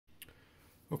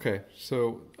Okay,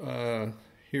 so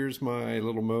here's my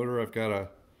little motor. I've got a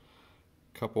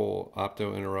couple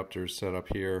opto interrupters set up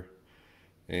here,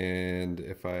 and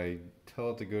if I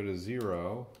tell it to go to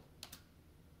 0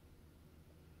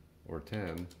 or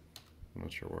 10, I'm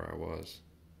not sure where I was.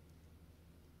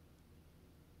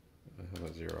 How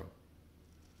about 0?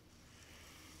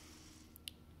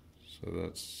 So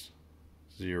that's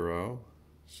 0,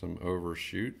 some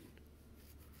overshoot.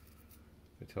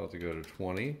 I tell it to go to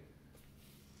 20.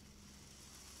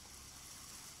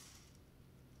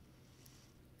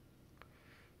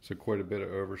 So quite a bit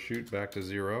of overshoot, back to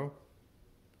 0,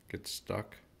 gets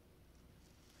stuck.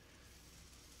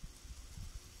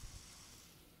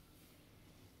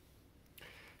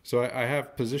 So I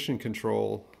have position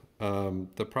control.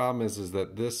 The problem is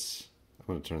that this, I'm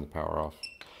going to turn the power off.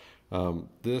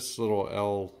 This little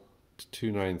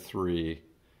L293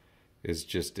 is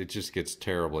it just gets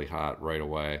terribly hot right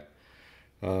away.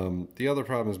 The other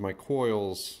problem is my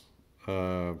coils,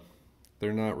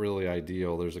 they're not really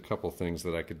ideal. There's a couple things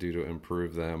that I could do to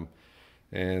improve them.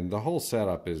 And the whole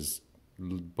setup is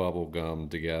bubble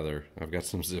gummed together. I've got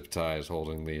some zip ties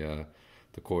holding the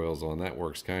coils on. That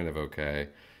works kind of okay.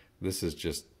 This is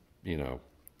just, you know,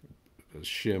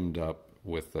 shimmed up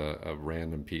with a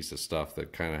random piece of stuff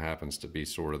that kind of happens to be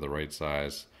sort of the right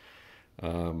size.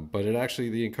 But it actually,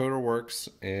 the encoder works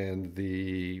and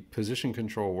the position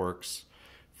control works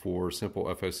for simple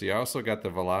FOC. I also got the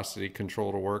velocity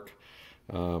control to work.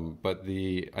 But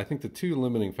I think the two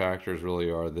limiting factors really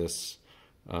are this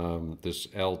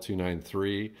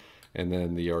L293 and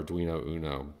then the Arduino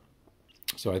Uno.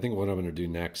 So I think what I'm going to do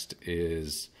next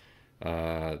is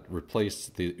replace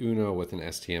the Uno with an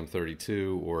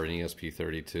STM32 or an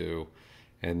ESP32,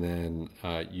 and then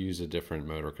use a different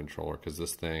motor controller, because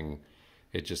this thing,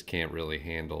 it just can't really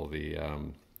handle the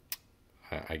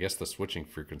I guess the switching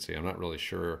frequency. I'm not really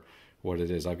sure what it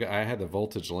is. I had the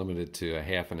voltage limited to a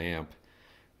 0.5 amp.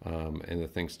 And the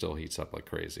thing still heats up like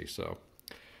crazy. So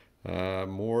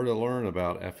more to learn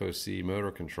about FOC motor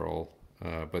control,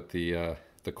 but the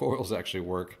coils actually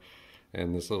work,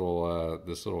 and this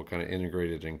little kind of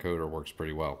integrated encoder works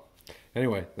pretty well.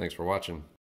 Anyway, thanks for watching.